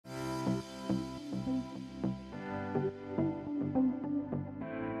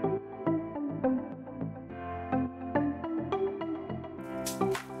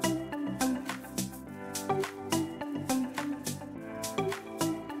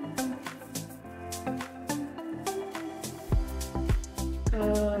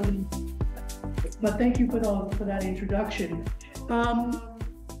But thank you for that introduction. Today I'm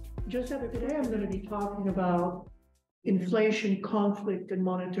going to be talking about inflation, conflict, and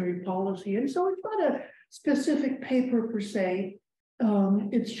monetary policy. And so it's not a specific paper per se.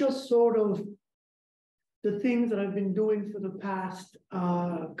 It's just sort of the things that I've been doing for the past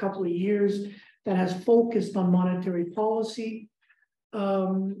couple of years that has focused on monetary policy.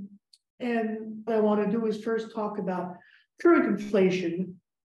 And what I want to do is first talk about current inflation,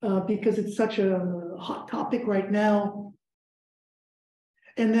 because it's such a hot topic right now.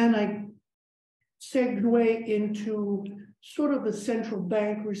 And then I segue into sort of the central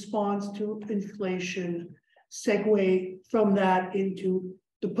bank response to inflation, segue from that into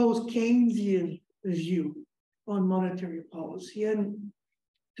the post-Keynesian view on monetary policy. And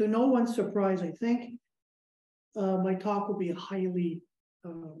to no one's surprise, I think, my talk will be highly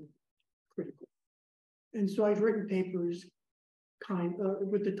critical. And so I've written papers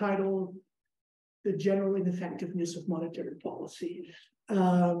with the title, The General Ineffectiveness of Monetary Policy,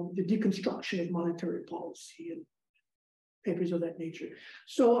 the Deconstruction of Monetary Policy, and papers of that nature.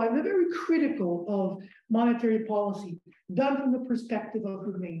 So I'm very critical of monetary policy done from the perspective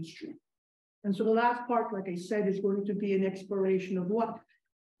of the mainstream. And so the last part, like I said, is going to be an exploration of what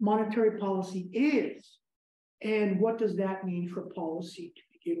monetary policy is and what does that mean for policy to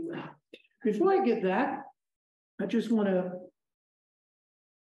begin with. Before I get that, I just want to,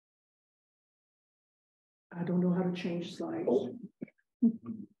 I don't know how to change slides.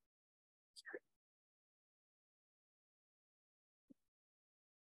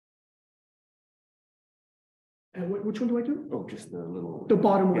 Which one do I do? Oh, just the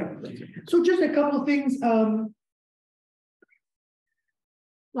bottom one. Yeah. So just a couple of things.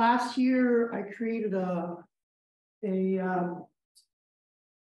 Last year, I created a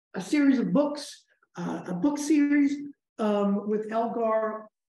series of books, a book series with Elgar,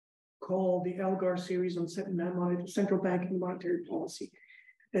 called the Elgar series on central banking and monetary policy.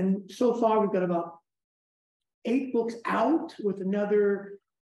 And so far, we've got about 8 books out, with another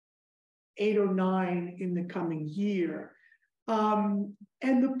 8 or 9 in the coming year. And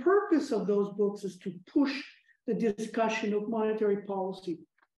the purpose of those books is to push the discussion of monetary policy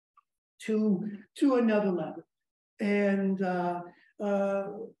to another level. And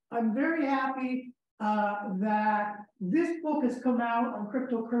I'm very happy that this book has come out on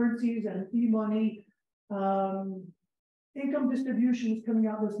cryptocurrencies and e-money. Income distribution is coming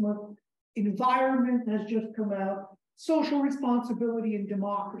out this month. Environment has just come out. Social responsibility and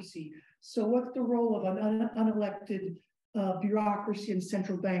democracy. So what's the role of an unelected bureaucracy and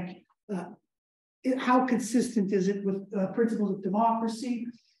central bank? How consistent is it with principles of democracy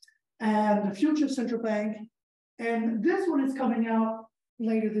and the future of central bank? And this one is coming out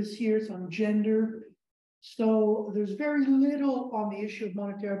later this year. It's on gender. So there's very little on the issue of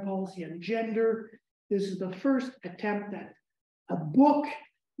monetary policy and gender. This is the first attempt at a book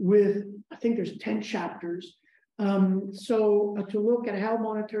with, I think there's 10 chapters. To look at how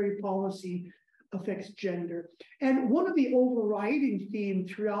monetary policy affects gender. And one of the overriding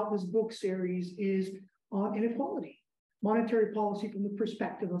themes throughout this book series is on inequality. Monetary policy from the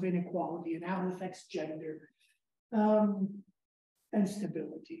perspective of inequality and how it affects gender and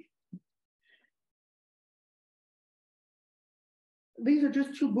stability. These are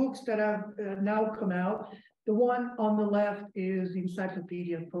just 2 books that have now come out. The one on the left is the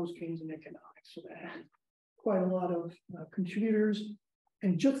Encyclopedia of Post-Keynesian Economics. So that has quite a lot of contributors,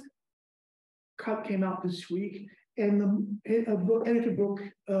 and just came out this week, and a book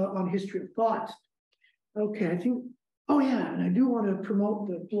on history of thought. Okay, I think, oh yeah, and I do want to promote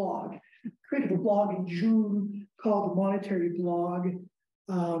the blog. I created a blog in June called the Monetary Blog.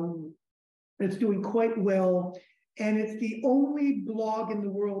 It's doing quite well, and it's the only blog in the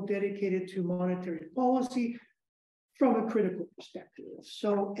world dedicated to monetary policy from a critical perspective.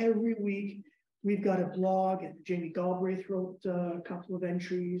 So every week, we've got a blog, and Jamie Galbraith wrote a couple of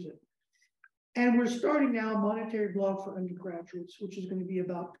entries. And we're starting now a monetary blog for undergraduates, which is going to be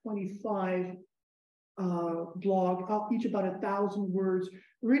about 25 blog, each about 1,000 words,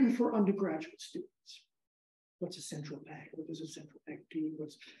 written for undergraduate students. What's a central bank? What does a central bank do?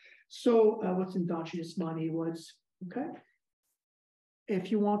 What's endogenous money? Okay?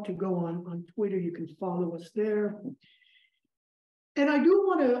 If you want to go on Twitter, you can follow us there. And I do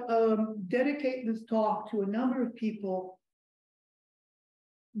want to dedicate this talk to a number of people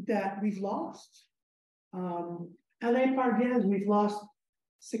that we've lost. Alain Parguez, we've lost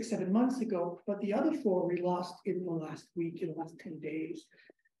 6-7 months ago, but the other 4 we lost in the last week, in the last 10 days.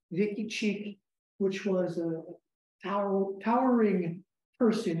 Vicky Cheek, which was a towering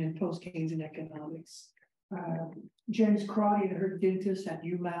person in post-Keynesian economics. James Crotty, her dentist at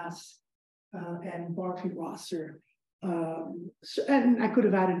UMass. and Barclay Rosser. And I could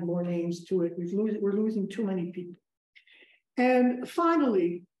have added more names to it. We're losing too many people. And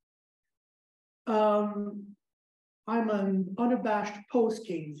finally, I'm an unabashed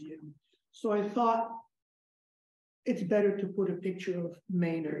post-Keynesian. So I thought it's better to put a picture of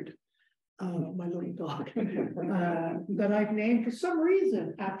Maynard, my little dog, that I've named for some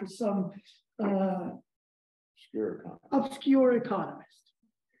reason after some obscure economist.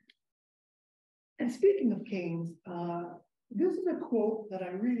 And speaking of Keynes, this is a quote that I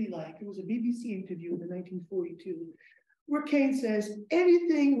really like. It was a BBC interview in 1942, where Keynes says,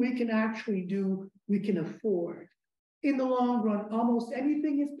 anything we can actually do, we can afford. In the long run, almost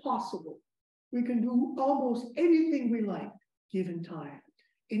anything is possible. We can do almost anything we like, given time.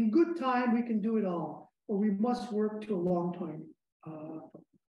 In good time, we can do it all, but we must work to a long time.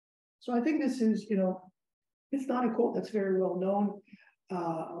 So I think this is, it's not a quote that's very well known,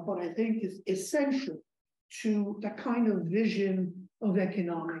 but I think is essential to the kind of vision of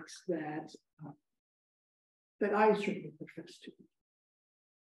economics that I certainly profess to.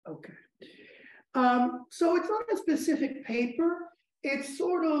 Okay. So it's not a specific paper. It's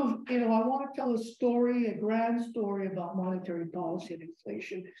sort of, I want to tell a story, a grand story about monetary policy and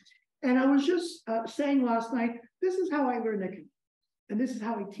inflation. And I was just saying last night, this is how I learn economics, and this is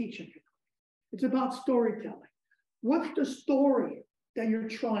how I teach economics. It's about storytelling. What's the story that you're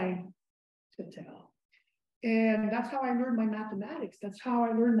trying to tell? And that's how I learned my mathematics. That's how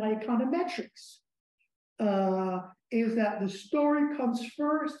I learned my econometrics. Is that the story comes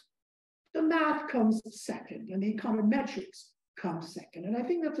first, the math comes second, and the econometrics comes second. And I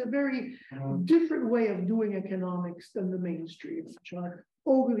think that's a very different way of doing economics than the mainstream, which are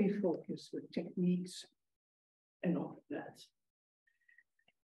overly focused with techniques and all of that.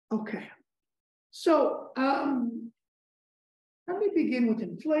 Okay, so let me begin with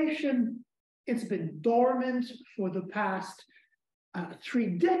inflation. It's been dormant for the past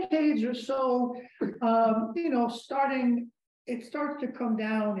 3 decades or so. It starts to come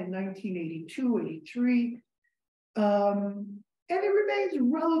down in 1982, 83. And it remains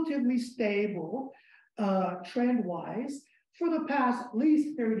relatively stable trend-wise for the past at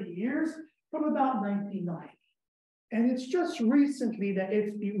least 30 years, from about 1990. And it's just recently that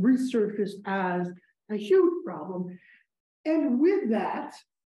it's resurfaced as a huge problem. And with that,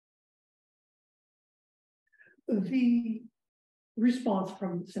 the response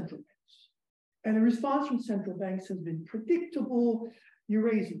from central banks. And the response from central banks has been predictable. You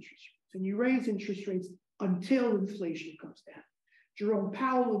raise interest rates, and you raise interest rates until inflation comes down. Jerome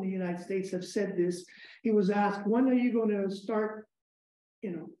Powell in the United States have said this. He was asked, when are you going to start,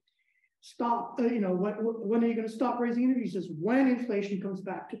 when are you going to stop raising interest? He says, when inflation comes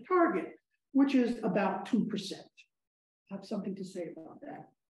back to target, which is about 2%. I have something to say about that.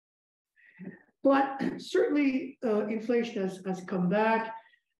 But certainly inflation has come back,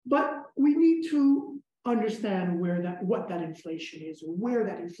 but we need to understand what that inflation is, or where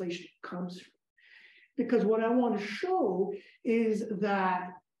that inflation comes from. Because what I want to show is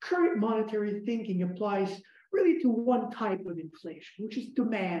that current monetary thinking applies really to one type of inflation, which is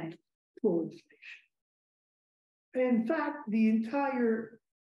demand pull inflation. And in fact, the entire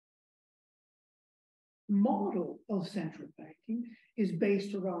model of central banking is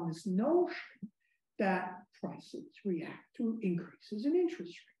based around this notion that prices react to increases in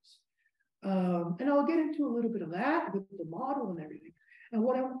interest rates. And I'll get into a little bit of that with the model and everything. And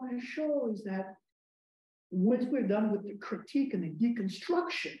what I want to show is that once we're done with the critique and the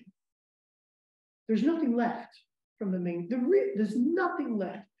deconstruction, there's nothing left from there's nothing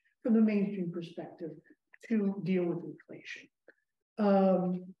left from the mainstream perspective to deal with inflation.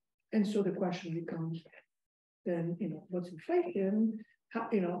 And so the question becomes, then, what's inflation? How,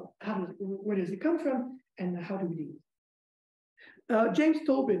 where does it come from? And how do we deal with it? James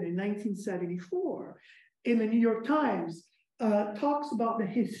Tobin in 1974 in the New York Times talks about the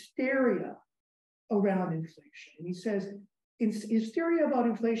hysteria around inflation. And he says, hysteria about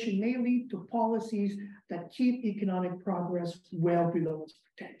inflation may lead to policies that keep economic progress well below its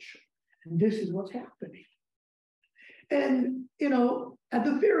potential. And this is what's happening. And, at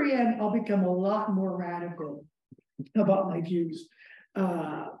the very end, I'll become a lot more radical about my views.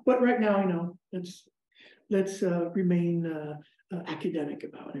 But right now, let's remain academic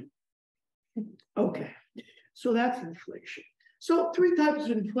about it. Okay, so that's inflation. So 3 types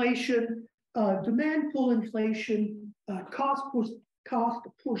of inflation: demand pull inflation, cost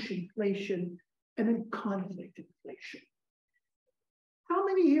push inflation, and then conflict inflation. How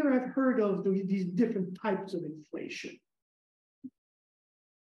many here have heard of these different types of inflation?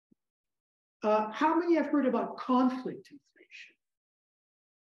 How many have heard about conflict inflation?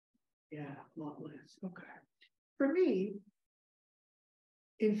 Yeah, a lot less. Okay. For me,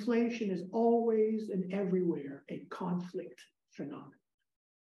 inflation is always and everywhere a conflict phenomenon.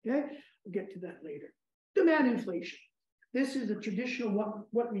 Okay, we'll get to that later. Demand inflation. This is a traditional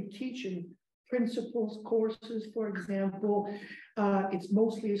what we teach in principles courses, for example. It's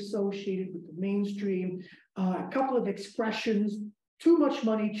mostly associated with the mainstream. A couple of expressions: too much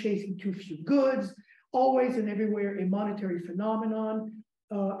money chasing too few goods, always and everywhere a monetary phenomenon,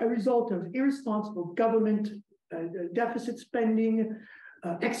 a result of irresponsible government deficit spending,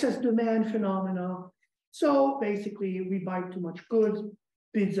 excess demand phenomena. So basically, we buy too much goods,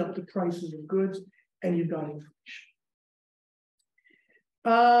 bids up the prices of goods, and you've got inflation.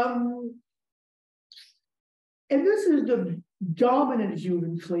 And this is the dominant view of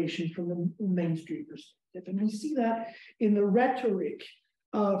inflation from the mainstream perspective. And we see that in the rhetoric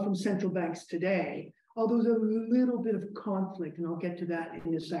from central banks today, although there's a little bit of conflict, and I'll get to that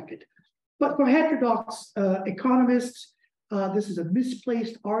in a second. But for heterodox economists, this is a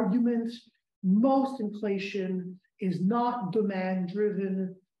misplaced argument. Most inflation is not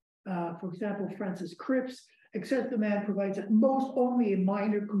demand-driven. For example, Francis Cripps, excess demand provides at most only a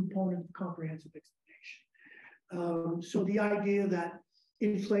minor component of comprehensive explanation. So the idea that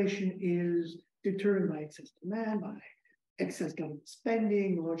inflation is determined by excess demand, by excess government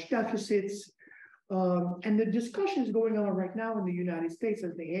spending, large deficits, and the discussion is going on right now in the United States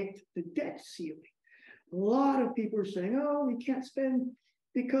as they hit the debt ceiling. A lot of people are saying, oh, we can't spend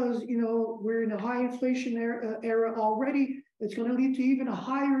because, you know, we're in a high inflation era already. It's going to lead to even a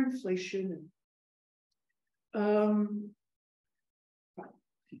higher inflation.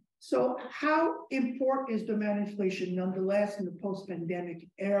 So how important is demand inflation nonetheless in the post-pandemic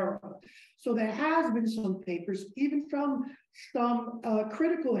era? So there has been some papers, even from some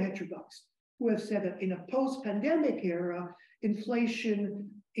critical heterodox, who have said that in a post-pandemic era, inflation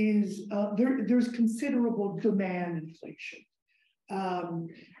is, there's considerable demand inflation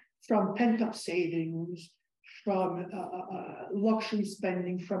from pent-up savings, from luxury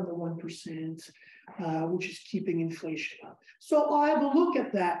spending from the 1%, which is keeping inflation up. So I'll have a look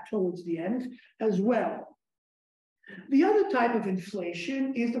at that towards the end as well. The other type of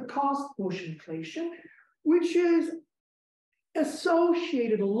inflation is the cost push inflation, which is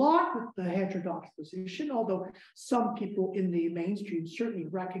associated a lot with the heterodox position, although some people in the mainstream certainly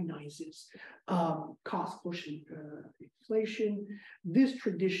recognizes cost push inflation. This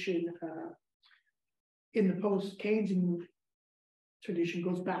tradition in the post-Keynesian tradition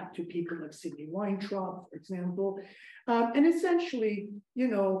goes back to people like Sidney Weintraub, for example. And essentially, you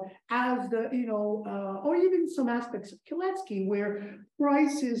know, as the, you know, or even some aspects of Kalecki, where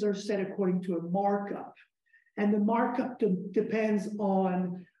prices are set according to a markup. And the markup depends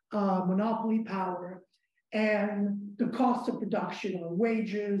on monopoly power and the cost of production or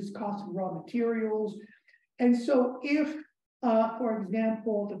wages, cost of raw materials. And so if, for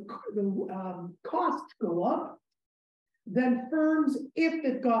example, the costs go up, then firms, if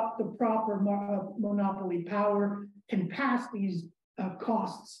they've got the proper monopoly power, can pass these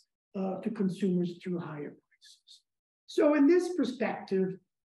costs to consumers through higher prices. So in this perspective,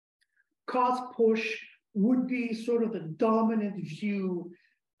 cost push would be sort of the dominant view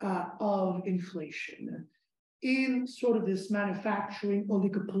of inflation in sort of this manufacturing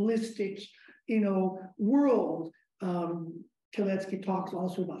oligopolistic, you know, world. Kalecki talks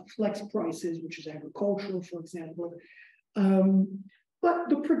also about flex prices, which is agricultural, for example. But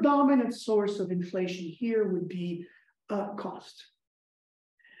the predominant source of inflation here would be cost.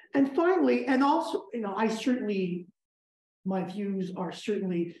 And finally, and also, you know, my views are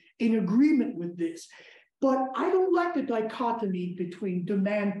certainly in agreement with this, but I don't like the dichotomy between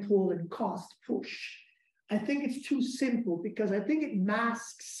demand pull and cost push. I think it's too simple because I think it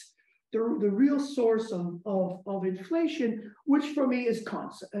masks the real source of inflation, which for me is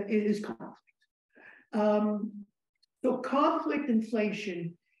conflict. So conflict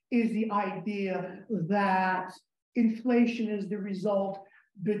inflation is the idea that inflation is the result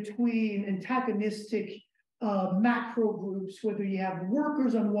between antagonistic macro groups, whether you have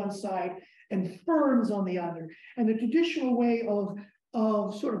workers on one side and firms on the other. And the traditional way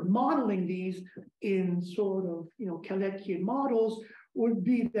of sort of modeling these in sort of, you know, Kaleckian models would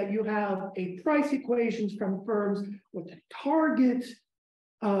be that you have a price equations from firms with a target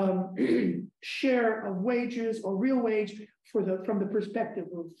share of wages or real wage from the perspective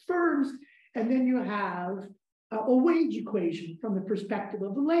of firms, and then you have a wage equation from the perspective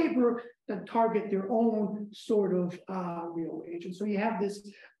of labor that target their own sort of real wage. And so you have this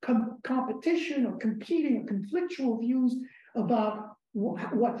competition or competing or conflictual views about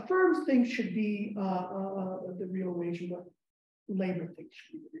what firms think should be the real wage and labor thinks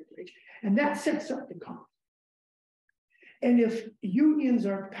should be the real wage. And that sets up the conflict. And if unions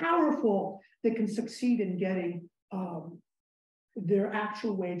are powerful, they can succeed in getting their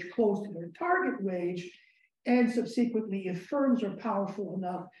actual wage close to their target wage. And subsequently, if firms are powerful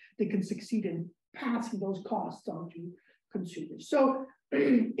enough, they can succeed in passing those costs on to consumers. So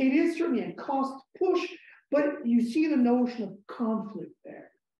it is certainly a cost push, but you see the notion of conflict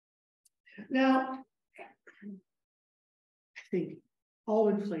there. Now, I think all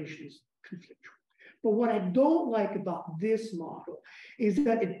inflation is conflictual. But what I don't like about this model is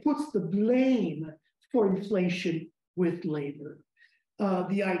that it puts the blame for inflation with labor.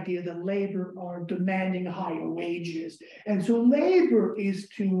 The idea that labor are demanding higher wages. And so labor is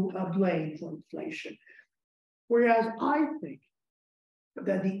to blame for inflation. Whereas I think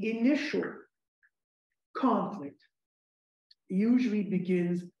that the initial conflict usually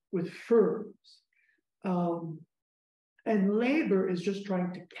begins with firms. And labor is just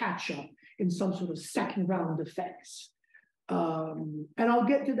trying to catch up in some sort of second round effects. And I'll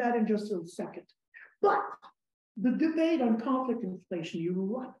get to that in just a second. But the debate on conflict inflation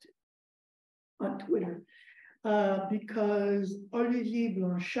erupted on Twitter because Olivier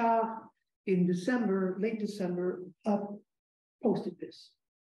Blanchard in December, late December, posted this.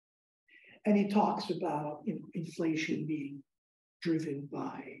 And he talks about inflation being driven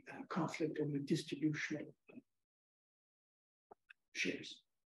by conflict over distribution of shares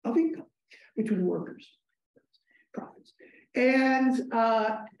of income between workers, profits. And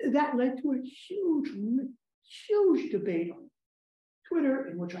that led to a huge debate on Twitter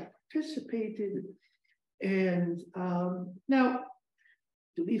in which I participated. And now,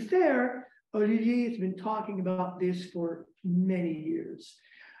 to be fair, Olivier has been talking about this for many years.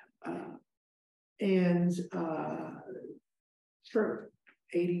 For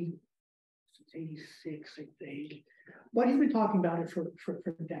 86, I think. But he's been talking about it for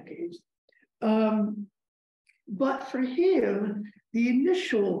decades. But for him, the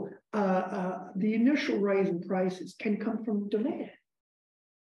initial rise in prices can come from demand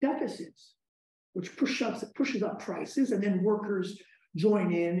deficits, which pushes up prices, and then workers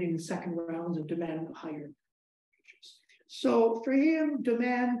join in second rounds of demand higher wages. So for him,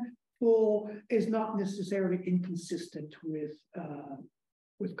 demand pull is not necessarily inconsistent with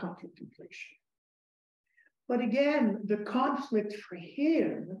conflict inflation. But again, the conflict for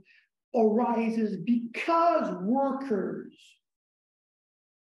him arises because workers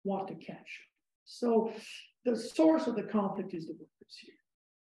want to catch up. So the source of the conflict is the workers here.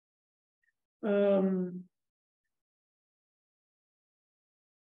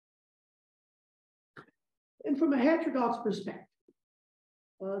 And from a heterodox perspective,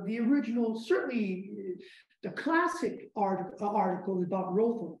 the original, certainly the classic article about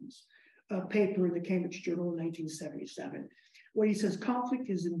Rowthorne's paper in the Cambridge Journal in 1977, where he says conflict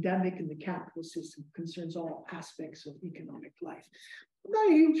is endemic in the capitalist system, concerns all aspects of economic life. I'm not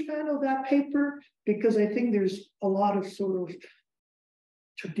a huge fan of that paper because I think there's a lot of sort of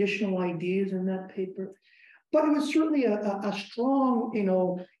traditional ideas in that paper. But it was certainly a strong,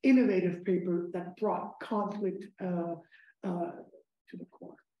 innovative paper that brought conflict to the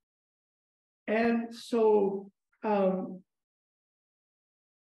core. And so,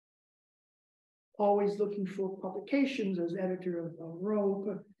 always looking for publications as editor of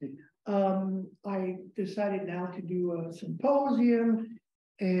Rope, I decided now to do a symposium,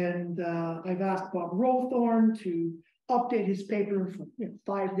 and I've asked Bob Rowthorne to update his paper from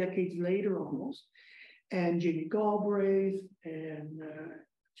 5 decades later almost, and Jamie Galbraith and a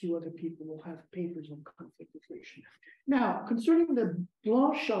few other people will have papers on conflict inflation. Now, concerning the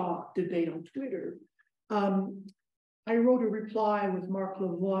Blanchard debate on Twitter, I wrote a reply with Marc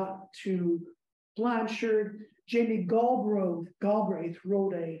Lavoie to Blanchard. Jamie Galbraith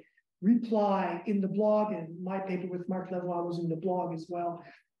wrote a reply in the blog, and my paper with Marc Lavoie was in the blog as well.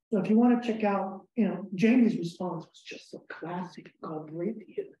 So if you want to check out, Jamie's response was just so classic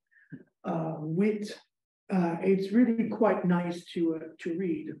Galbraithian wit. It's really quite nice to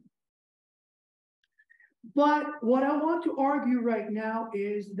read. But what I want to argue right now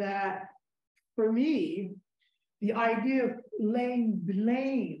is that, for me, the idea of laying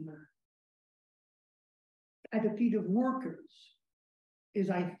blame at the feet of workers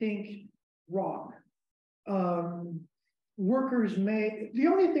is, I think, wrong. The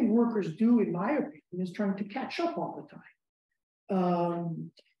only thing workers do, in my opinion, is trying to catch up all the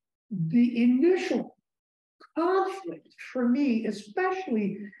time. The initial conflict for me,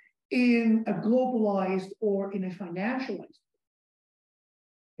 especially in a globalized or in a financialized,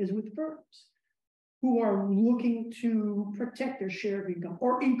 is with firms who are looking to protect their share of income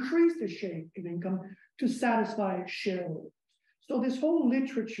or increase their share of income to satisfy shareholders. So this whole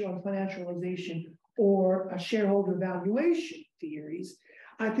literature on financialization or a shareholder valuation theories,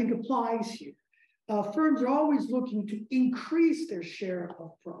 I think applies here. Firms are always looking to increase their share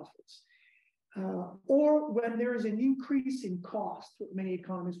of profits. Or when there is an increase in cost, what many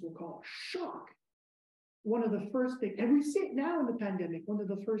economists will call a shock. One of the first things, and we see it now in the pandemic, one of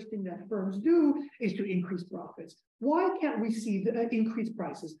the first things that firms do is to increase profits. Why can't we see the increased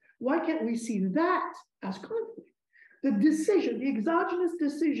prices? Why can't we see that as conflict? The decision, the exogenous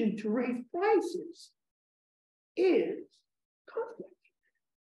decision to raise prices is conflict.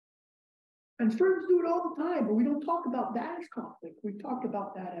 And firms do it all the time, but we don't talk about that as conflict. We talk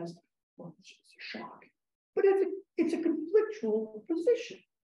about that as, well, it's just a shock. But it's a conflictual position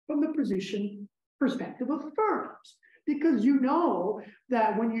from the perspective of firms, because you know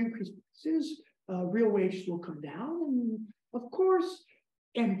that when you increase prices, real wages will come down, and of course,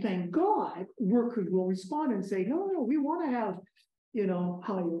 and thank God, workers will respond and say, no, we want to have,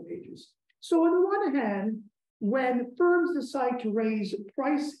 higher wages. So on the one hand, when firms decide to raise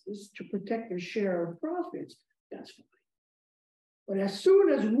prices to protect their share of profits, that's fine. But as soon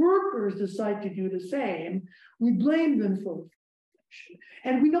as workers decide to do the same, we blame them for inflation.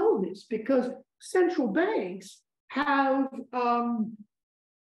 And we know this because central banks have warned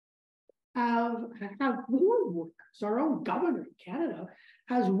workers. Our own governor in Canada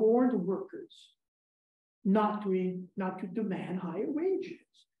has warned workers not to demand higher wages.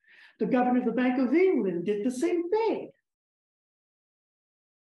 The governor of the Bank of England did the same thing,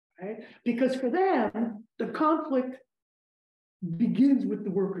 right? Because for them, the conflict begins with the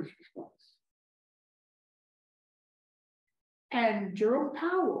workers' response. And Jerome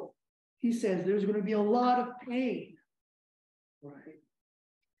Powell, he says there's going to be a lot of pain, right?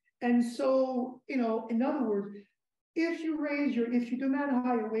 And so, in other words, if you demand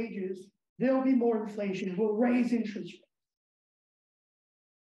higher wages, there'll be more inflation. We'll raise interest rates.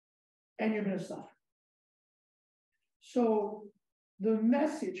 And you're going to suffer. So the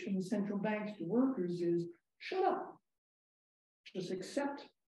message from the central banks to workers is, shut up. Just accept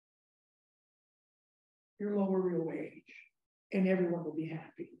your lower real wage, and everyone will be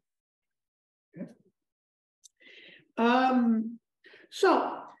happy. Okay?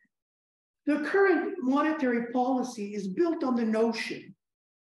 So the current monetary policy is built on the notion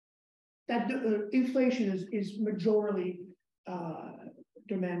that inflation is majorly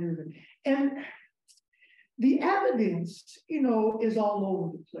demand-driven. And the evidence, is all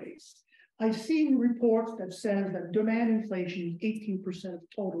over the place. I've seen reports that says that demand inflation is 18% of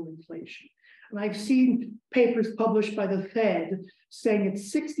total inflation. And I've seen papers published by the Fed saying it's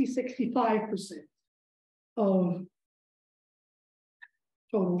 65% of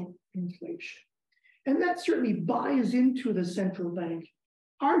total inflation. And that certainly buys into the central bank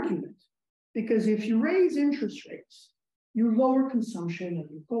argument, because if you raise interest rates, you lower consumption and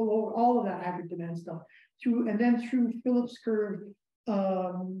you go over all of that aggregate demand stuff and then through Phillips curve,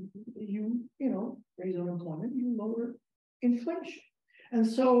 you raise unemployment, you lower inflation. And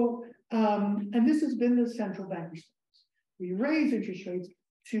so, and this has been the central bank response. We raise interest rates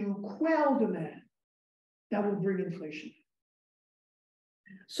to quell demand that will bring inflation.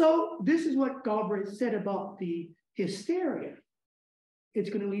 So this is what Galbraith said about the hysteria.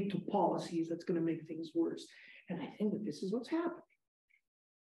 It's going to lead to policies that's going to make things worse. And I think that this is what's happening.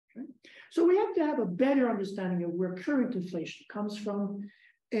 Okay? So we have to have a better understanding of where current inflation comes from,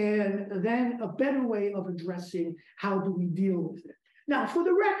 and then a better way of addressing how do we deal with it. Now, for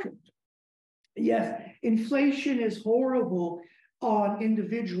the record, yes, inflation is horrible on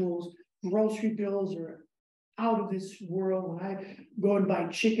individuals. Grocery bills are out of this world. When I go and buy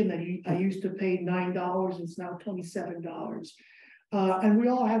chicken that I used to pay $9, it's now $27. And we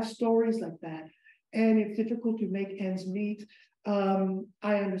all have stories like that. And it's difficult to make ends meet. I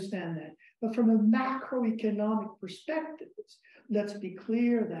understand that. But from a macroeconomic perspective, let's be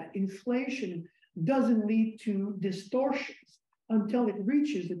clear that inflation doesn't lead to distortions until it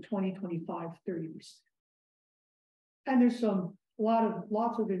reaches the 2025, 30%. And there's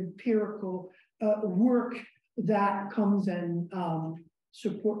lots of empirical work that comes and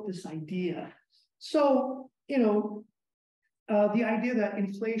support this idea. So, the idea that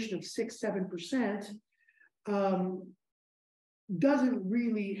inflation of 6-7% doesn't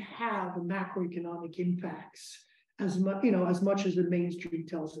really have macroeconomic impacts as much as the mainstream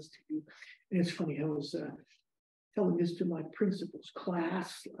tells us to do. And it's funny, I was telling this to my principal's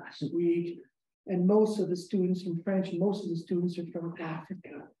class last week, and most of the students from French, most of the students are from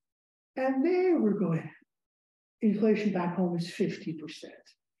Africa, and they were going, inflation back home is 50%.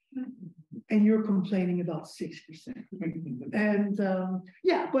 And you're complaining about 6%. And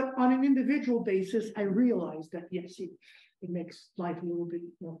yeah, but on an individual basis, I realized that, yes, it makes life a little bit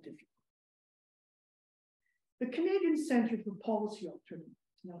more difficult. The Canadian Centre for Policy Alternatives.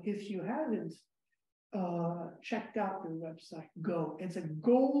 Now, if you haven't checked out their website, go. It's a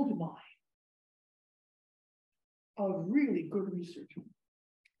gold mine of really good research.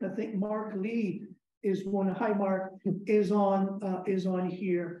 I think Mark Lee is one. Hi, Mark is on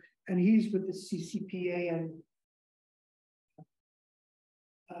here, and he's with the CCPA,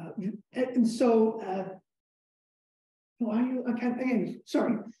 and so. I can't. Again,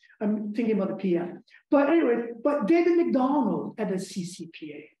 sorry, I'm thinking about the PM. But anyway, but David McDonald at the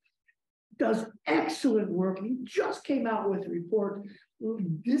CCPA does excellent work. He just came out with a report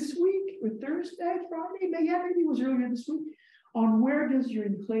this week, or Thursday, Friday, maybe it was earlier this week, on where does your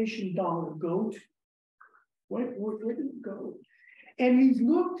inflation dollar go to? Where did it go? And he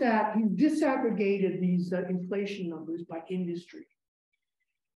disaggregated these inflation numbers by industry.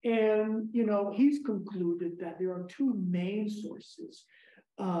 And, you know, he's concluded that there are two main sources,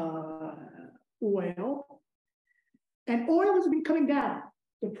 oil, and oil has been coming down.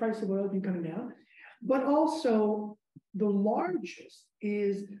 The price of oil has been coming down, but also the largest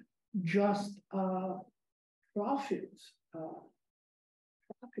is just profit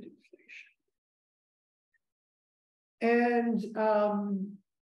inflation. And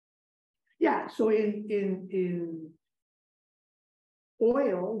yeah, so in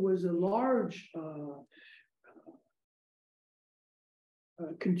oil was a large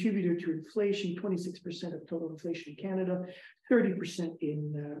contributor to inflation, 26% of total inflation in Canada, 30%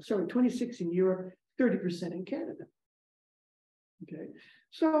 in, 26 in Europe, 30% in Canada. Okay,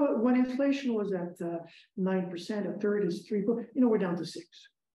 so when inflation was at 9%, a third is 3, you know, we're down to 6.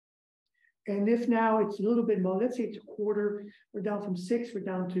 And if now it's a little bit more, let's say it's a quarter, we're down from 6, we're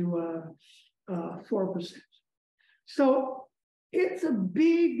down to 4%. So it's a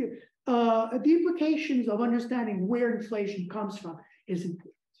big, the implications of understanding where inflation comes from is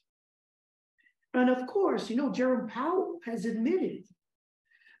important. And of course, you know, Jerome Powell has admitted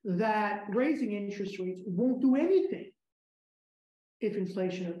that raising interest rates won't do anything if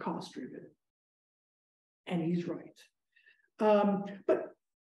inflation are cost driven. And he's right. But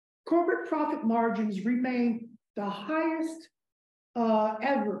corporate profit margins remain the highest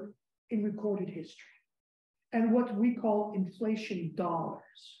ever in recorded history, and what we call inflation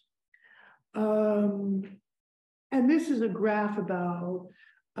dollars. And this is a graph about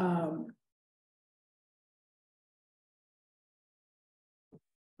no,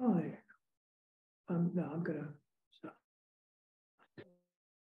 I'm gonna stop.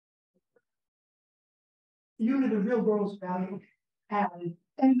 Unit of real gross value added,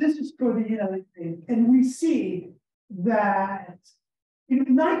 and this is for the United States, and we see that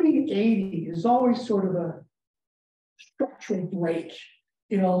in 1980 is always sort of a structural break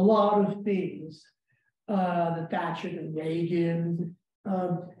in a lot of things, the Thatcher and Reagan,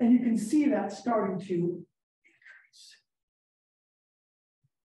 and you can see that starting to increase.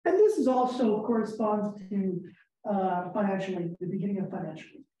 And this is also corresponds to the beginning of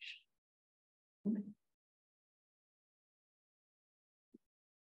financial inflation.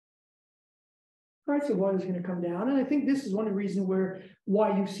 Price of oil is going to come down, and I think this is one of the reasons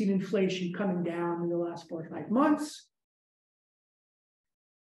why you've seen inflation coming down in the last 4 or 5 months.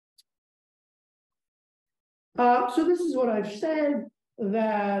 So this is what I've said,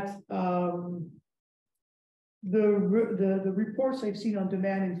 that the reports I've seen on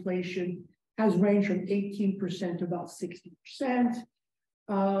demand inflation has ranged from 18% to about 60%.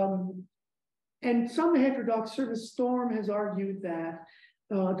 And some heterodox service Storm has argued that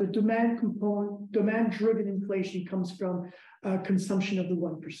the demand-driven inflation comes from consumption of the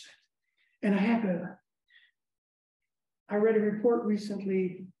 1%. And I read a report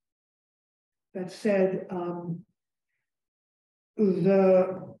recently that said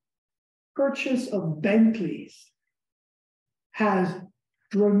the purchase of Bentleys has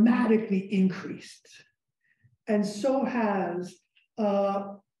dramatically increased, and so has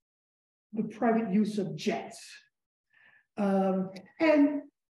the private use of jets. And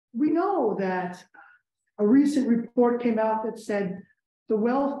we know that a recent report came out that said the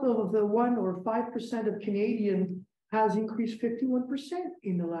wealth of the 1 or 5% of Canadian has increased 51%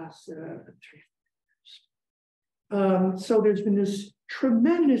 in the last 3 years. So there's been this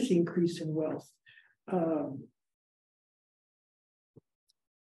tremendous increase in wealth.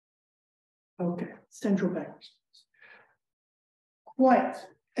 Okay, central banks. Quite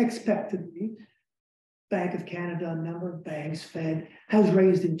expectedly, Bank of Canada, a number of banks, Fed, has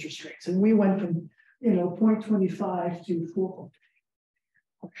raised interest rates. And we went from, 0.25 to 4.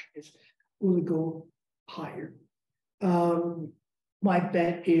 Will it go higher? My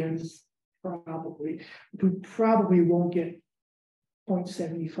bet is we probably won't get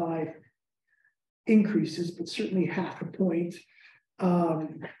 0.75 increases, but certainly half a point.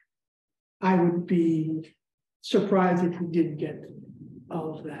 I would be surprised if we didn't get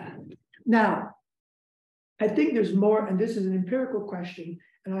all of that. Now, I think there's more, and this is an empirical question,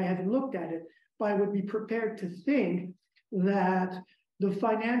 and I haven't looked at it, but I would be prepared to think that the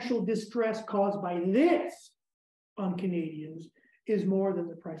financial distress caused by this on Canadians is more than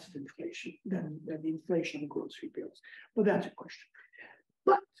the price of inflation, than the inflation on grocery bills. But that's a question.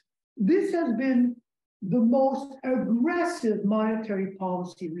 But this has been the most aggressive monetary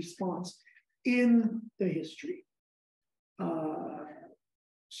policy response in the history,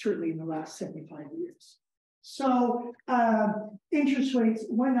 certainly in the last 75 years. So interest rates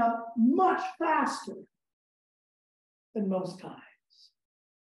went up much faster than most times.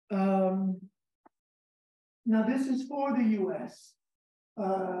 Now this is for the US.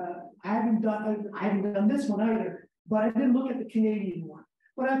 I haven't done this one either, but I didn't look at the Canadian one.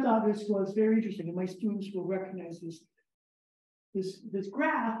 But I thought this was very interesting, and my students will recognize this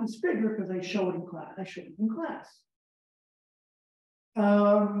graph, this figure, because I show it in class.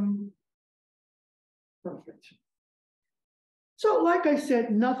 Perfect. So, like I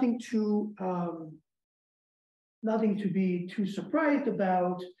said, nothing to be too surprised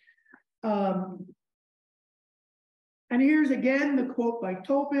about. And here's again the quote by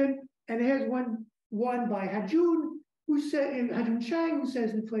Tobin, and here's one by Hajun, Hajun Chang, who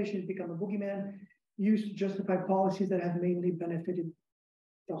says inflation has become a boogeyman used to justify policies that have mainly benefited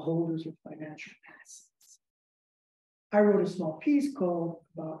the holders of financial assets. I wrote a small piece called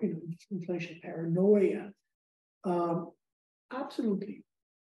about inflation paranoia. Absolutely,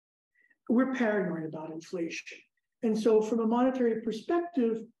 we're paranoid about inflation, and so from a monetary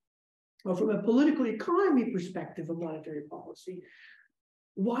perspective, or from a political economy perspective of monetary policy,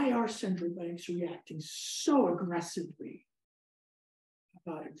 why are central banks reacting so aggressively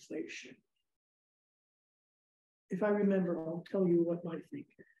about inflation? If I remember, I'll tell you what I think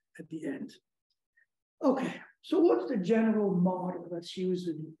at the end. Okay, so what's the general model that's used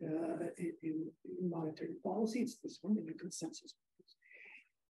in monetary policy? It's this one, in the consensus.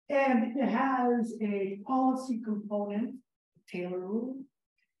 And it has a policy component, Taylor rule,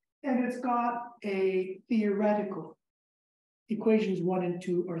 and it's got a theoretical. Equations 1 and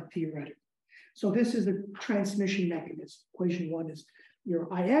 2 are theoretical. So this is the transmission mechanism. Equation 1 is your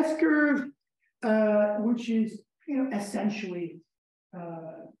IS curve, which is essentially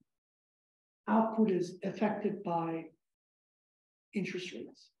output is affected by interest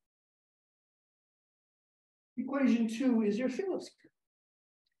rates. Equation 2 is your Phillips curve.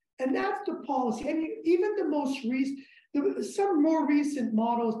 And that's the policy. I mean, even the most recent, some more recent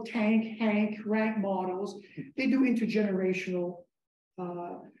models, Tank, Hank, rank models, they do intergenerational,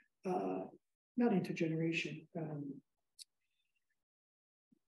 not intergeneration,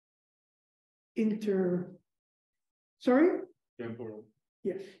 sorry? Temporal.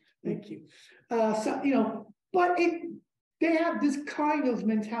 Yes, thank you. So, but they have this kind of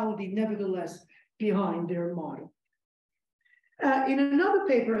mentality, nevertheless, behind their model. In another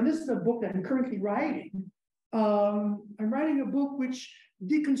paper, and this is a book that I'm currently writing, I'm writing a book which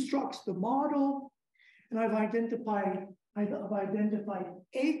deconstructs the model, and I've identified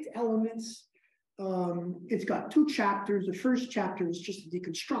 8 elements. It's got 2 chapters. The first chapter is just a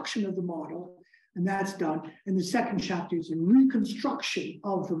deconstruction of the model, and that's done. And the second chapter is a reconstruction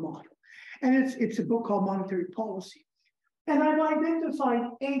of the model. And it's a book called Monetary Policy. And I've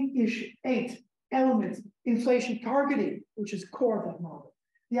identified 8 elements: inflation targeting, which is core of that model,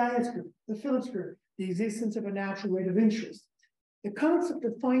 the IS curve, the Phillips curve, the existence of a natural rate of interest, the concept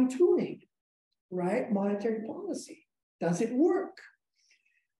of fine-tuning, right? Monetary policy. Does it work?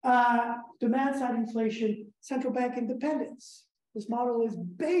 Demand side inflation, central bank independence. This model is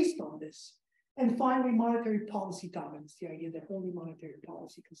based on this. And finally, monetary policy dominance, the idea that only monetary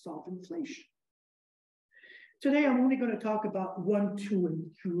policy can solve inflation. Today, I'm only going to talk about 1, 2,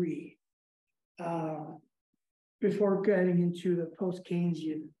 and 3 before getting into the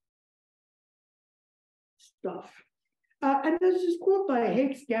post-Keynesian stuff. And there's this quote by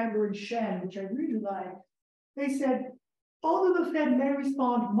Hicks, Gamber, and Shen, which I really like. They said, although the Fed may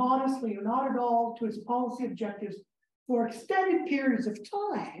respond modestly or not at all to its policy objectives for extended periods of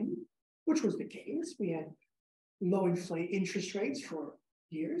time, which was the case, we had low interest rates for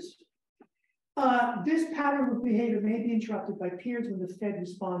years, this pattern of behavior may be interrupted by periods when the Fed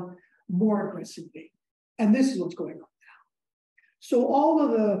responds more aggressively. And this is what's going on now. So all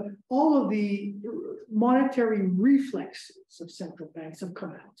of the monetary reflexes of central banks have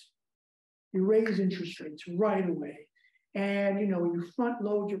come out. You raise interest rates right away. And, you front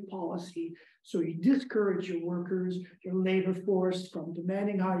load your policy. So you discourage your workers, your labor force from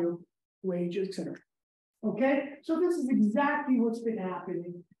demanding higher wages, et cetera. Okay, so this is exactly what's been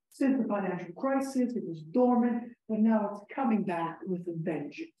happening since the financial crisis. It was dormant, but now it's coming back with a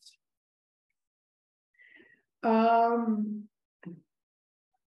vengeance.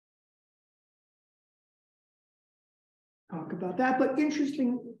 Talk about that, but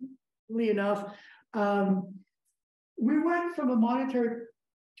interestingly enough, we went from a monetary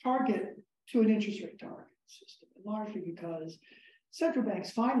target to an interest rate target system, largely because central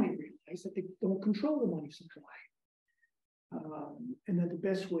banks finally realized that they don't control the money supply. And that the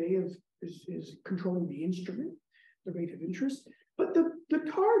best way is controlling the instrument, the rate of interest. But the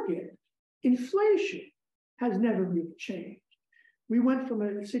target, inflation, has never really changed. We went from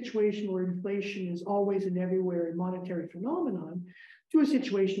a situation where inflation is always and everywhere a monetary phenomenon to a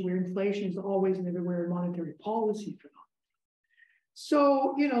situation where inflation is always and everywhere a monetary policy phenomenon.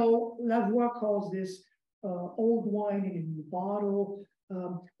 So, Lavoie calls this old wine in a new bottle,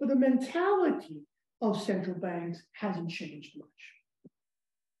 but the mentality of central banks hasn't changed much.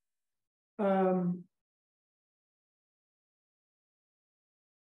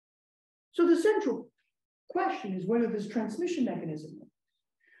 So the central question is whether this transmission mechanism works.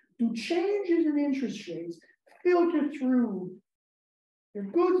 Do changes in interest rates filter through your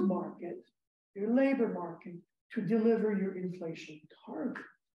goods market, your labor market, to deliver your inflation target?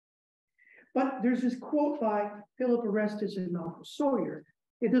 But there's this quote by Philip Orestes and Malcolm Sawyer: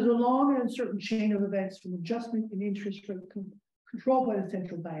 "It is a long and uncertain chain of events from adjustment in interest rate controlled by the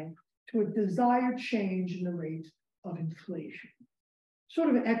central bank to a desired change in the rate of inflation."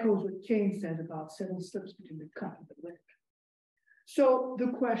 Sort of echoes what Keynes said about 7 steps between the cup and the lip. So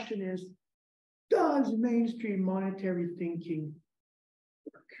the question is, does mainstream monetary thinking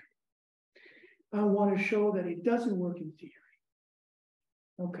work? I want to show that it doesn't work in theory.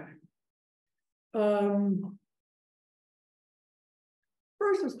 Okay.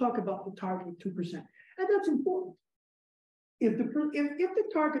 First, let's talk about the target of 2%. And that's important. If the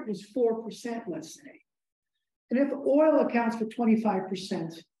target is 4%, let's say, and if oil accounts for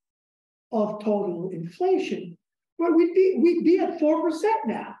 25% of total inflation, well, we'd be at 4%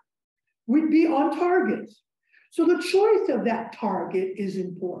 now. We'd be on target. So the choice of that target is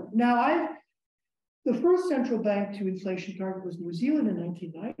important. Now, the first central bank to inflation target was New Zealand in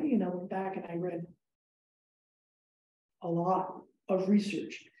 1990, and I went back and I read a lot of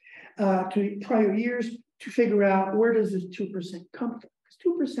research to prior years to figure out where does this 2% come from, because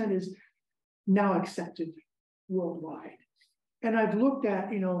 2% is now accepted worldwide. And I've looked at,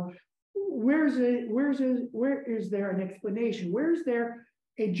 where is there an explanation? Where is there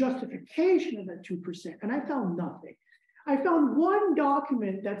a justification of that 2%? And I found nothing. I found one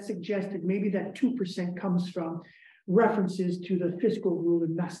document that suggested maybe that 2% comes from references to the fiscal rule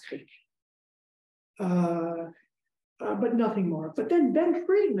in Maastricht, but nothing more. But then Ben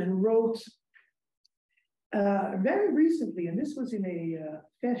Friedman wrote very recently, and this was in a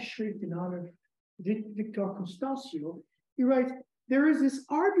Festschrift in honor of Victor Constancio. He writes, there is this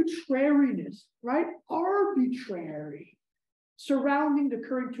arbitrariness, right? Arbitrary, surrounding the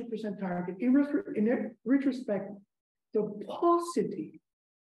current 2% target. In retrospect, the paucity,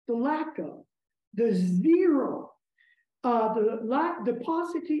 the lack of, the zero, the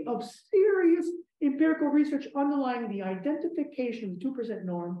paucity of serious empirical research underlying the identification of the 2%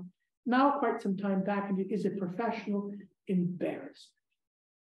 norm, now quite some time back, and it is a professional embarrassment.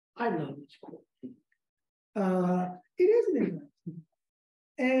 I love this quote. It is an embarrassment.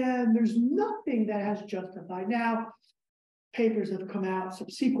 And there's nothing that has justified. Now, papers have come out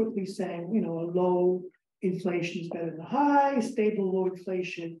subsequently saying, a low inflation is better than high, stable low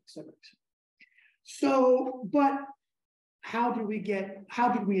inflation, et cetera, et cetera. So, but how did we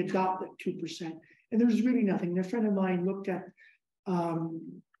adopt that 2%? And there's really nothing. And a friend of mine looked at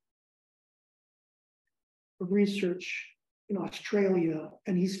research in Australia,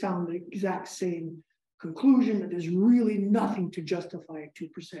 and he's found the exact same conclusion, that there's really nothing to justify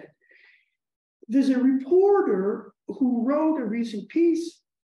 2%. There's a reporter who wrote a recent piece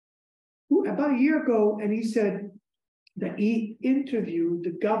about a year ago, and he said that he interviewed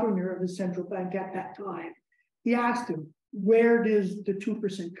the governor of the central bank at that time. He asked him, where does the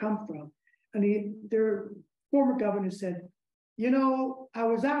 2% come from? And their former governor said, I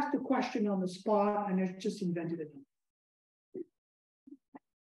was asked a question on the spot and I just invented it.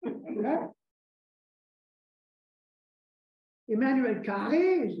 Okay? Emmanuel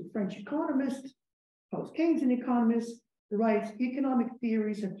Carré is a French economist, post-Keynesian economist, who writes, economic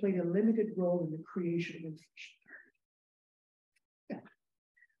theories have played a limited role in the creation of inflation. Yeah.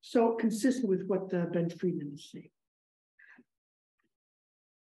 So consistent with what Ben Friedman is saying.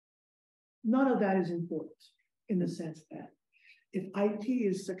 none of that is important in the sense that if IT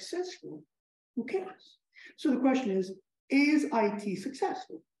is successful, who cares? So the question is IT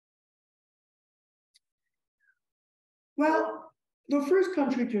successful? Well, the first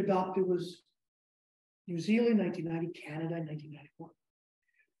country to adopt it was New Zealand, 1990, Canada, 1991.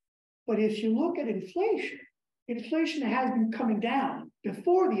 But if you look at inflation, inflation has been coming down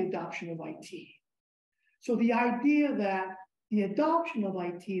before the adoption of IT. So the idea that the adoption of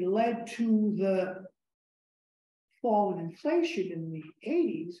IT led to the fall in inflation in the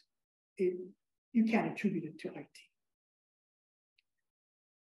 80s, you can't attribute it to IT.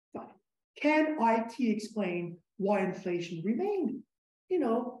 But can IT explain why inflation remained,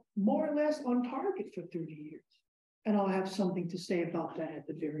 more or less on target for 30 years? And I'll have something to say about that at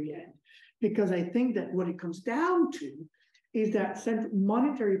the very end, because I think that what it comes down to is that central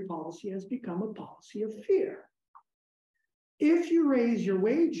monetary policy has become a policy of fear. If you raise your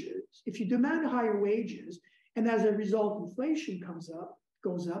wages, if you demand higher wages, and as a result, inflation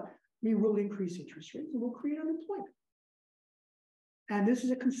goes up, we will increase interest rates and we'll create unemployment. And this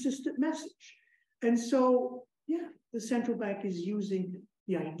is a consistent message. And so, yeah, the central bank is using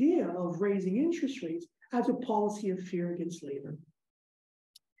the idea of raising interest rates as a policy of fear against labor.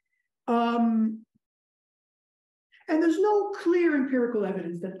 And there's no clear empirical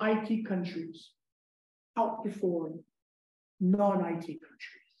evidence that IT countries outperform non-IT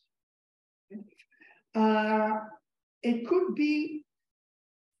countries. It could be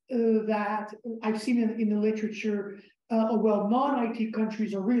that I've seen in the literature, well, non-IT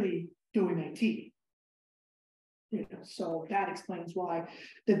countries are really doing IT. So that explains why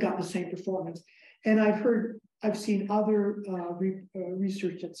they've got the same performance. And I've seen other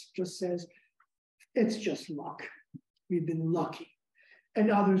research that just says it's just luck. We've been lucky.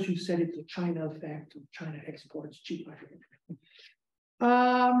 And others who said it's a China effect, or China exports cheap. Okay,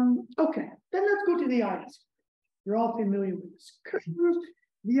 then let's go to the IS. You're all familiar with this curve.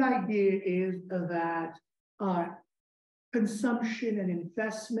 The idea is that consumption and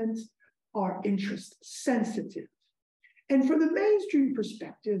investment are interest sensitive. And from the mainstream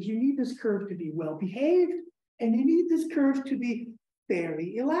perspective, you need this curve to be well behaved, and you need this curve to be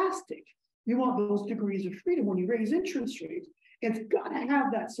fairly elastic. You want those degrees of freedom. When you raise interest rates, it's got to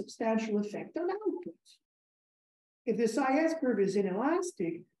have that substantial effect on output. If this IS curve is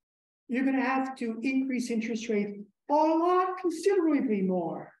inelastic, you're going to have to increase interest rates a lot, considerably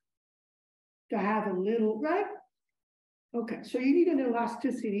more to have a little, right? Okay, so you need an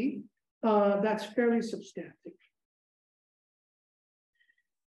elasticity that's fairly substantive.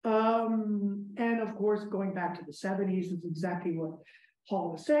 And of course, going back to the 70s is exactly what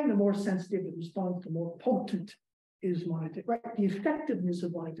Paul was saying. The more sensitive the response, the more potent is monetary, right? The effectiveness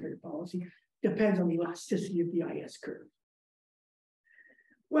of monetary policy depends on the elasticity of the IS curve.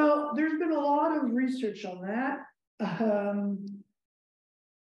 Well, there's been a lot of research on that.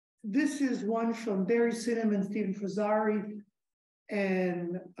 This is one from Barry Sinham and Stephen Frazzari,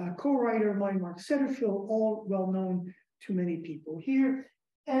 and a co-writer of mine, Mark Setterfield, all well known to many people here.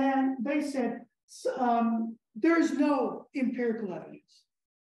 And they said there is no empirical evidence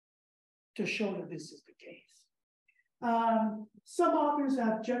to show that this is the case. Some authors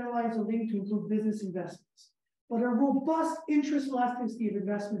have generalized the link to include business investments, but a robust interest elasticity of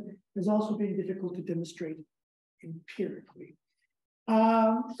investment has also been difficult to demonstrate empirically.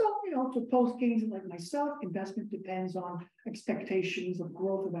 To post-Keynesian like myself, investment depends on expectations of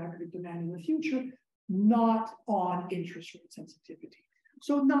growth of aggregate demand in the future, not on interest rate sensitivity.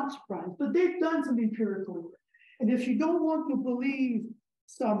 So not surprised, but they've done some empirical work. And if you don't want to believe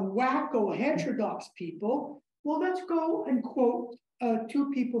some wacko heterodox people, well, let's go and quote two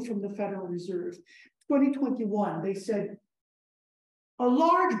people from the Federal Reserve. 2021, they said, a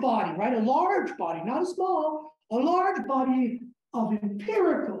large body, right? A large body, not a small, a large body of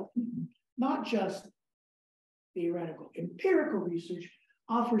empirical, not just theoretical, empirical research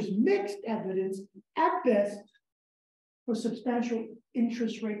offers mixed evidence at best for substantial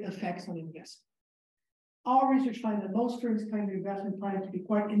interest rate effects on investment. Our research finds that most firms claim their investment plans to be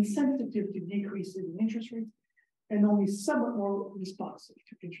quite insensitive to decreases in interest rates and only somewhat more responsive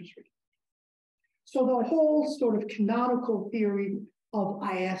to interest rates. So the whole sort of canonical theory of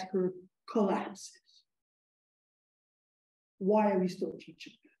IS curve collapses. Why are we still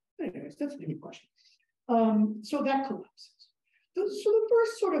teaching that? Anyways, that's a good question. So that collapses. So the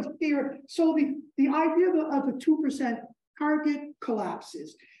first sort of theory, so the idea of a 2% target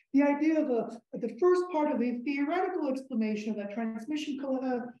collapses. The idea of the first part of the theoretical explanation of that transmission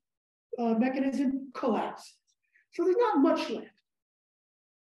mechanism collapses. So there's not much left.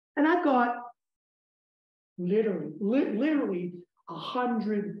 And I've got literally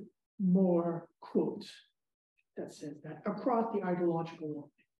 100 more quotes that says that across the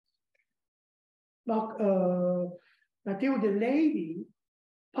ideological line. Matteo De Levi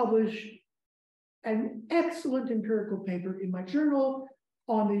published an excellent empirical paper in my journal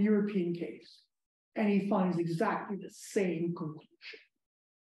on the European case, and he finds exactly the same conclusion.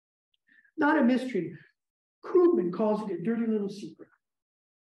 Not a mystery. Krugman calls it a dirty little secret.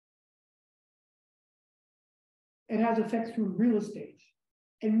 It has effects through real estate,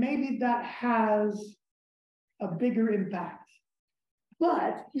 and maybe that has a bigger impact.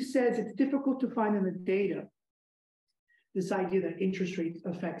 But he says it's difficult to find in the data this idea that interest rates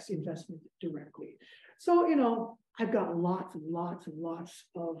affects investment directly. So, you know, I've got lots and lots and lots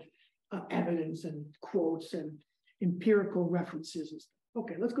of evidence and quotes and empirical references.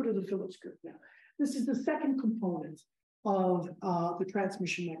 Okay, let's go to the Phillips curve now. This is the second component of the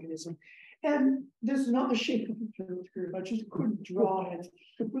transmission mechanism. And this is not the shape of the Phillips curve. I just couldn't draw it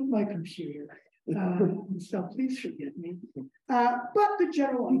with my computer. So please forgive me. But the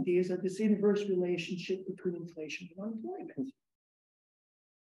general idea is that this inverse relationship between inflation and unemployment.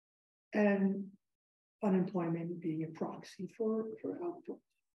 And unemployment being a proxy for output.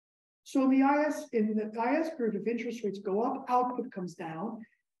 So in the IS curve, if interest rates go up, output comes down.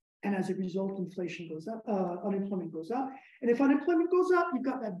 And as a result, inflation goes up, unemployment goes up. And if unemployment goes up, you've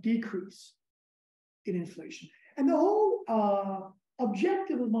got that decrease in inflation. And the whole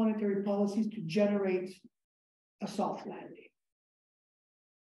objective of monetary policy is to generate a soft landing.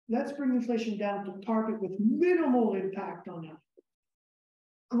 Let's bring inflation down to target with minimal impact on output.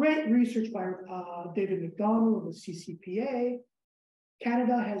 Great research by David McDonald of the CCPA.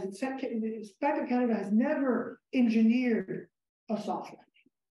 Canada has, in fact, Canada has never engineered a soft landing.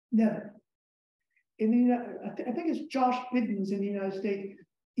 Never. In the I think it's Josh Bidens in the United States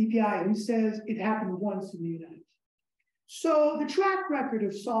EPI who says it happened once in the United States. So the track record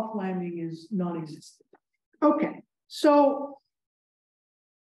of soft landing is non-existent. Okay, so,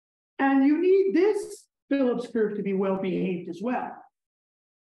 and you need this Phillips curve to be well behaved as well.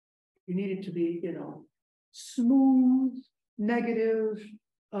 You need it to be, you know, smooth, negative,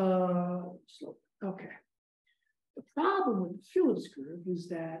 slope. Okay. The problem with the Phillips curve is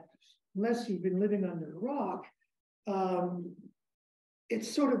that unless you've been living under a rock, it's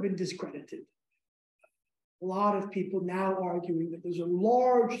sort of been discredited. A lot of people now arguing that there's a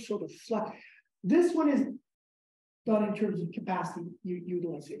large sort of flux. This one is done in terms of capacity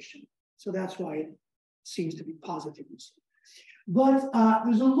utilization. So that's why it seems to be positive. But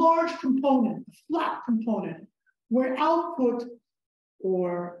there's a large component, a flat component, where output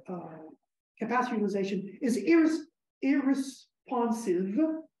or capacity utilization is irresponsive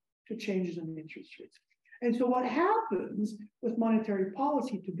to changes in interest rates. And so what happens with monetary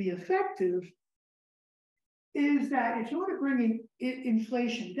policy to be effective is that if you want to bring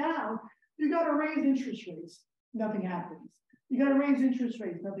inflation down, you got to raise interest rates, nothing happens. You got to raise interest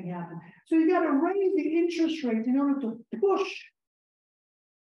rates, nothing happens. So you got to raise the interest rates in order to push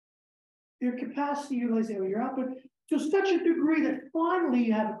your capacity utilization, your output, to such a degree that finally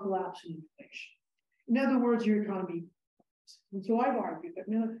you have a collapse in inflation. In other words, your economy. And so I've argued that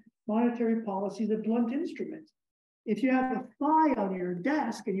monetary policy is a blunt instrument. If you have a fly on your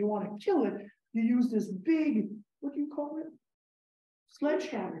desk and you want to kill it, you use this big, what do you call it?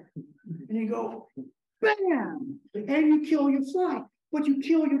 Sledgehammer. And you go, bam, and you kill your fly, but you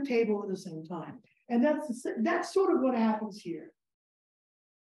kill your table at the same time. And that's sort of what happens here.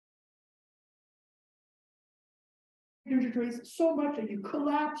 Interest rates so much that you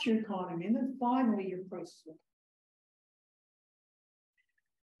collapse your economy, and then finally your prices will.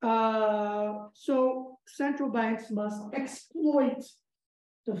 So central banks must exploit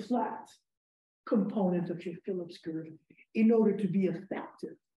the flat component of your Phillips curve in order to be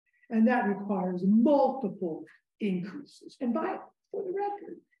effective. And that requires multiple increases. And for the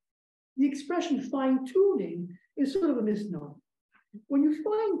record, the expression fine-tuning is sort of a misnomer. When you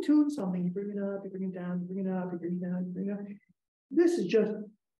fine-tune something, you bring it up, you bring it down, you bring it up, you bring it down, you bring it up. This is just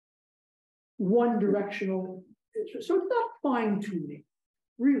one directional. So it's not fine-tuning.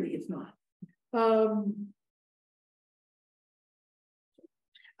 Really, it's not.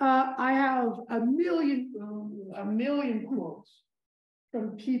 I have a million quotes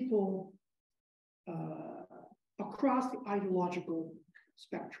from people across the ideological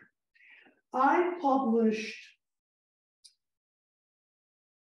spectrum. I published,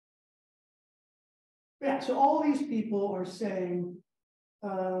 so all these people are saying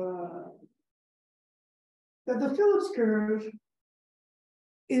that the Phillips curve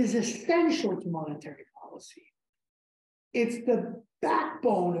is essential to monetary policy. It's the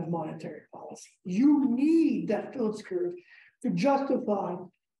backbone of monetary policy. You need that Phillips curve to justify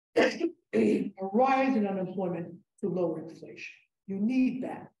a rise in unemployment to lower inflation. You need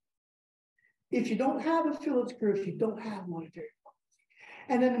that. If you don't have a Phillips curve, you don't have monetary policy.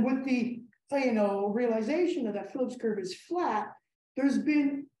 And then with the realization that Phillips curve is flat, there's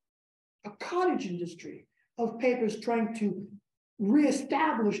been a cottage industry of papers trying to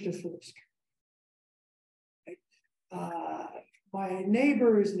reestablish the Phillips curve. My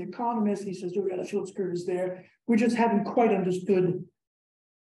neighbor is an economist. He says, "Oh, yeah, the Phillips curve is there. We just haven't quite understood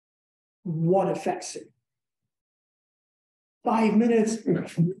what affects it." 5 minutes.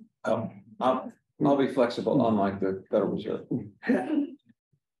 I'll be flexible, unlike the Federal Reserve.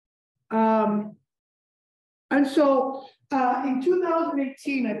 And so in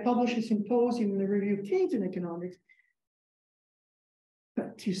 2018, I published a symposium in the Review of Keynesian Economics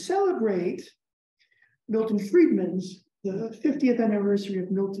to celebrate Milton Friedman's, the 50th anniversary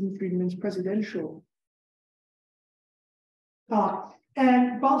of Milton Friedman's presidential talk.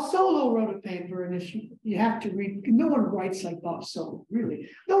 And Bob Solow wrote a paper, and if you have to read, no one writes like Bob Solow, really.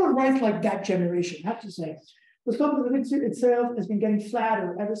 No one writes like that generation, I have to say. The scope of the literature itself has been getting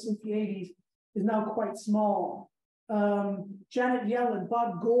flatter ever since the 80s, is now quite small. Janet Yellen,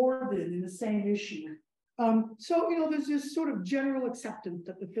 Bob Gordon in the same issue. So, there's this sort of general acceptance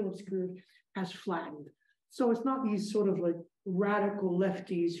that the Phillips curve has flattened. So it's not these sort of like radical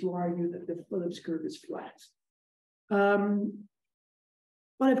lefties who argue that the Phillips curve is flat.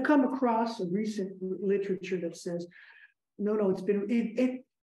 But I've come across a recent literature that says, no, it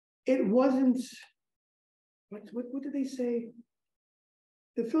wasn't, what did they say?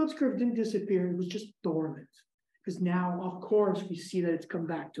 The Phillips curve didn't disappear, it was just dormant. Because now, of course, we see that it's come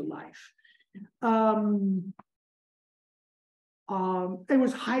back to life. It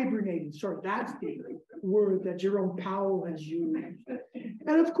was hibernating, sorry, that's the word that Jerome Powell has used.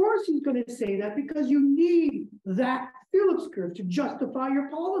 And of course he's going to say that because you need that Phillips curve to justify your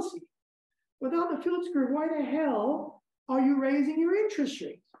policy. Without the Phillips curve, why the hell are you raising your interest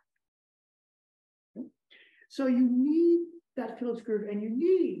rates? So you need that Phillips curve, and you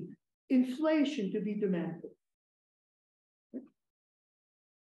need inflation to be demanded.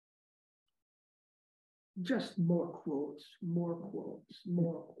 Just more quotes, more quotes,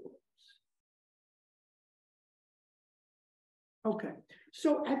 more quotes. Okay,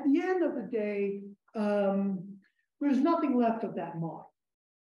 so at the end of the day, there's nothing left of that model.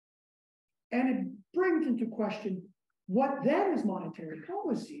 And it brings into question, what then is monetary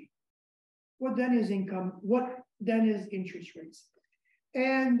policy? What then is income? What then is interest rates?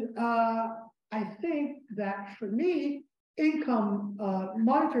 And I think that for me,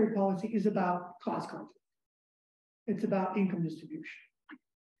 monetary policy is about class conflict. It's about income distribution.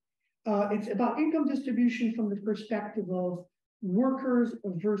 It's about income distribution from the perspective of workers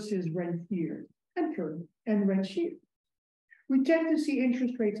versus rentiers and rentiers. We tend to see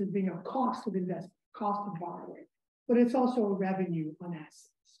interest rates as being a cost of investment, cost of borrowing, but it's also a revenue on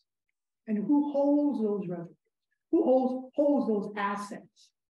assets. And who holds those revenues? Who holds those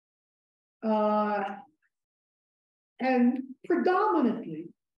assets? And predominantly,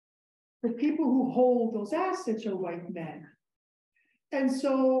 the people who hold those assets are white men. And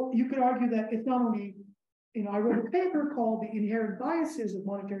so you could argue that it's not only, I wrote a paper called The Inherent Biases of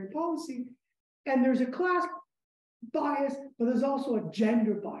Monetary Policy, and there's a class bias, but there's also a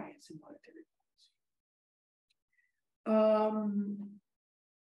gender bias in monetary policy.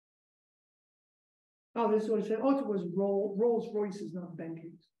 This is what I said. Oh, it was Rolls-Royces, not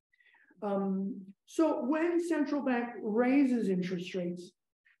Bentley's. So when central bank raises interest rates,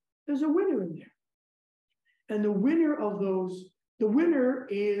 there's a winner in there. And the winner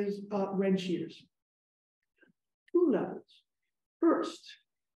is rentiers. Two levels. First,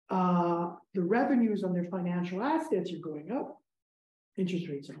 the revenues on their financial assets are going up. Interest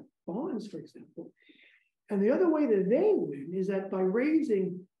rates on bonds, for example. And the other way that they win is that by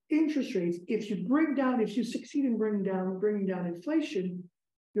raising interest rates, if you succeed in bringing down inflation,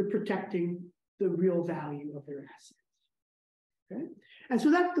 you're protecting the real value of their assets. Okay? And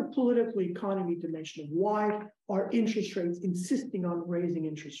so that's the political economy dimension of why are interest rates insisting on raising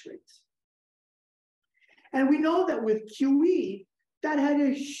interest rates. And we know that with QE, that had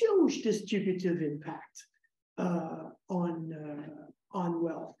a huge distributive impact on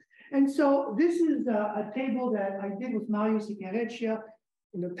wealth. And so this is a table that I did with Marius Iglesias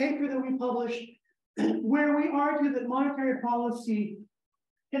in the paper that we published, where we argue that monetary policy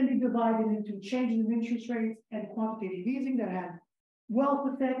can be divided into changes in interest rates and quantitative easing that have wealth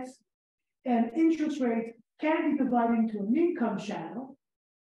effects, and interest rates can be divided into an income channel,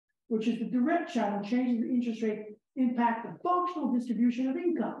 which is the direct channel. Changes in interest rate impact the functional distribution of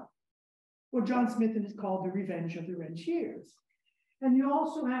income, what John Smith has called the revenge of the rentiers. And you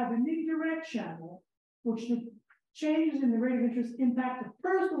also have an indirect channel, which the changes in the rate of interest impact the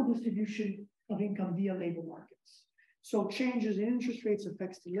personal distribution of income via labor markets. So changes in interest rates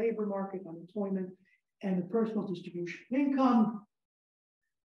affects the labor market, unemployment, and the personal distribution of income.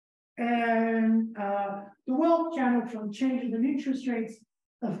 And the wealth channel from changes in interest rates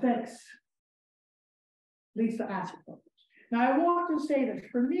leads to asset bubbles. Now, I want to say that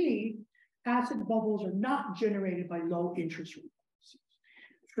for me, asset bubbles are not generated by low interest rate policies.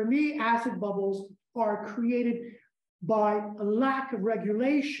 For me, asset bubbles are created by a lack of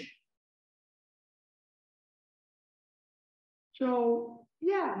regulation. So,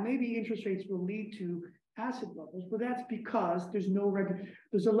 yeah, maybe interest rates will lead to asset bubbles, but that's because there's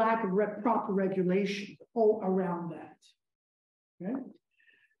a lack of proper regulation all around that. Okay.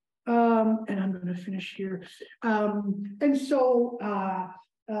 And I'm going to finish here. And so,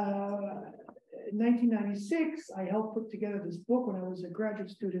 1996, I helped put together this book when I was a graduate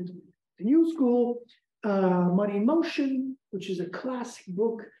student at the New School, Money in Motion, which is a classic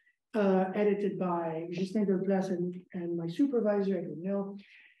book edited by Justin Delplace and my supervisor, Edwin Mill.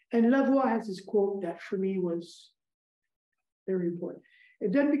 And Lavoie has this quote that for me was very important.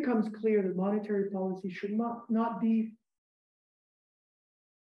 It then becomes clear that monetary policy should not be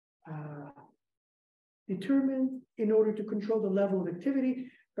determined in order to control the level of activity,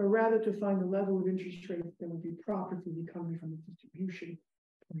 but rather to find the level of interest rates that would be proper for the economy from a distribution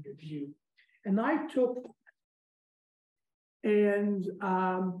point of view. And I took and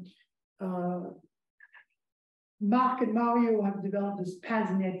Mark and Mario have developed this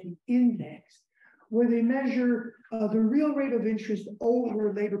Pasinetti index, where they measure the real rate of interest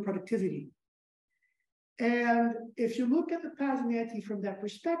over labor productivity. And if you look at the Pasinetti from that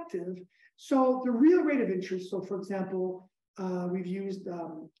perspective, so the real rate of interest, so for example, we've used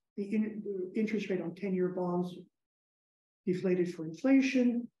the interest rate on 10-year bonds deflated for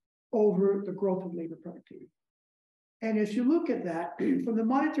inflation over the growth of labor productivity. And if you look at that from the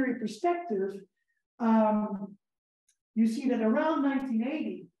monetary perspective, you see that around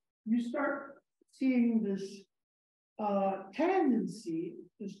 1980, you start seeing this tendency,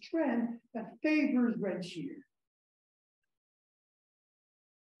 this trend that favors rentier.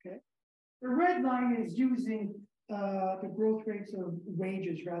 Okay, the red line is using the growth rates of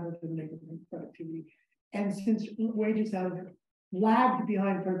wages rather than labor productivity, and since wages have lagged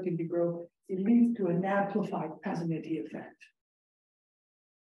behind productivity growth, it leads to an amplified Pasinetti effect.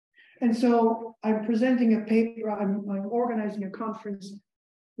 And so I'm presenting a paper, I'm organizing a conference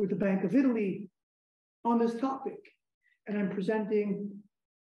with the Bank of Italy on this topic. And I'm presenting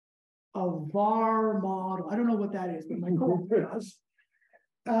a VAR model. I don't know what that is, but my co-author does.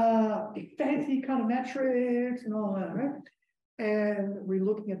 Fancy econometrics and all that, right? And we're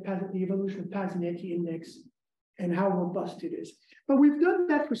looking at the evolution of Pasinetti index and how robust it is. But we've done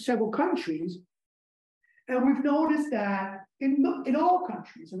that for several countries. And we've noticed that in all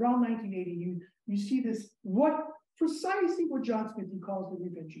countries around 1980, you see this, precisely what John Smith calls the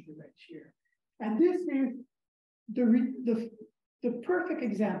revenge of the rich here. And this is the perfect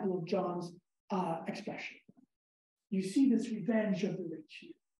example of John's expression. You see this revenge of the rich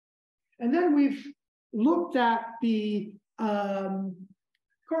here. And then we've looked at the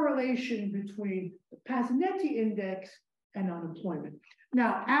correlation between the Pasinetti index and unemployment.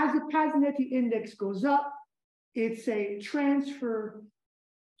 Now, as the Pasinetti index goes up, it's a transfer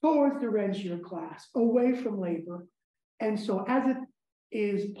towards the rentier class, away from labor. And so as it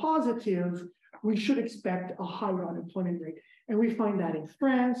is positive, we should expect a higher unemployment rate. And we find that in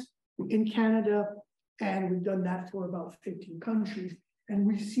France, in Canada, and we've done that for about 15 countries, and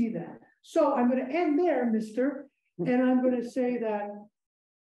we see that. So I'm going to end there, mister, and I'm going to say that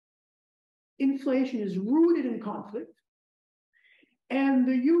inflation is rooted in conflict, and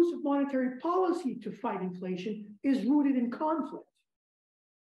the use of monetary policy to fight inflation is rooted in conflict.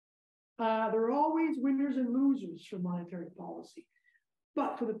 There are always winners and losers for monetary policy.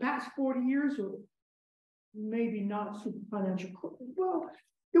 But for the past 40 years, or maybe not super financial, well,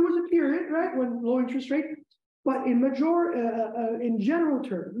 there was a period, right, when low interest rate, but in general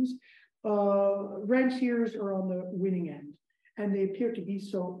terms, rentiers are on the winning end, and they appear to be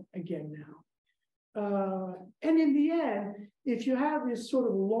so again now. And in the end, if you have this sort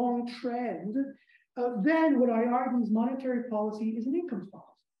of long trend, then what I argue is monetary policy is an incomes policy.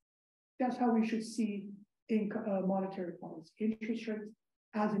 That's how we should see monetary policy, interest rates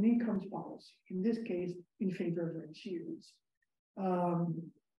as an incomes policy, in this case, in favor of rentiers.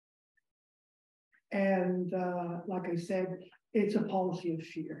 Like I said, it's a policy of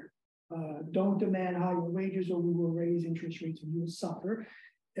fear. Don't demand higher wages or we will raise interest rates and you will suffer.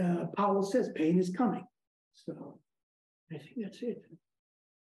 Powell says pain is coming. So I think that's it.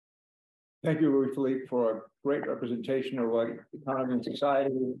 Thank you, Louis Philippe, for a great representation of what economy and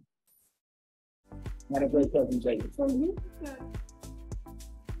society. And a great presentation.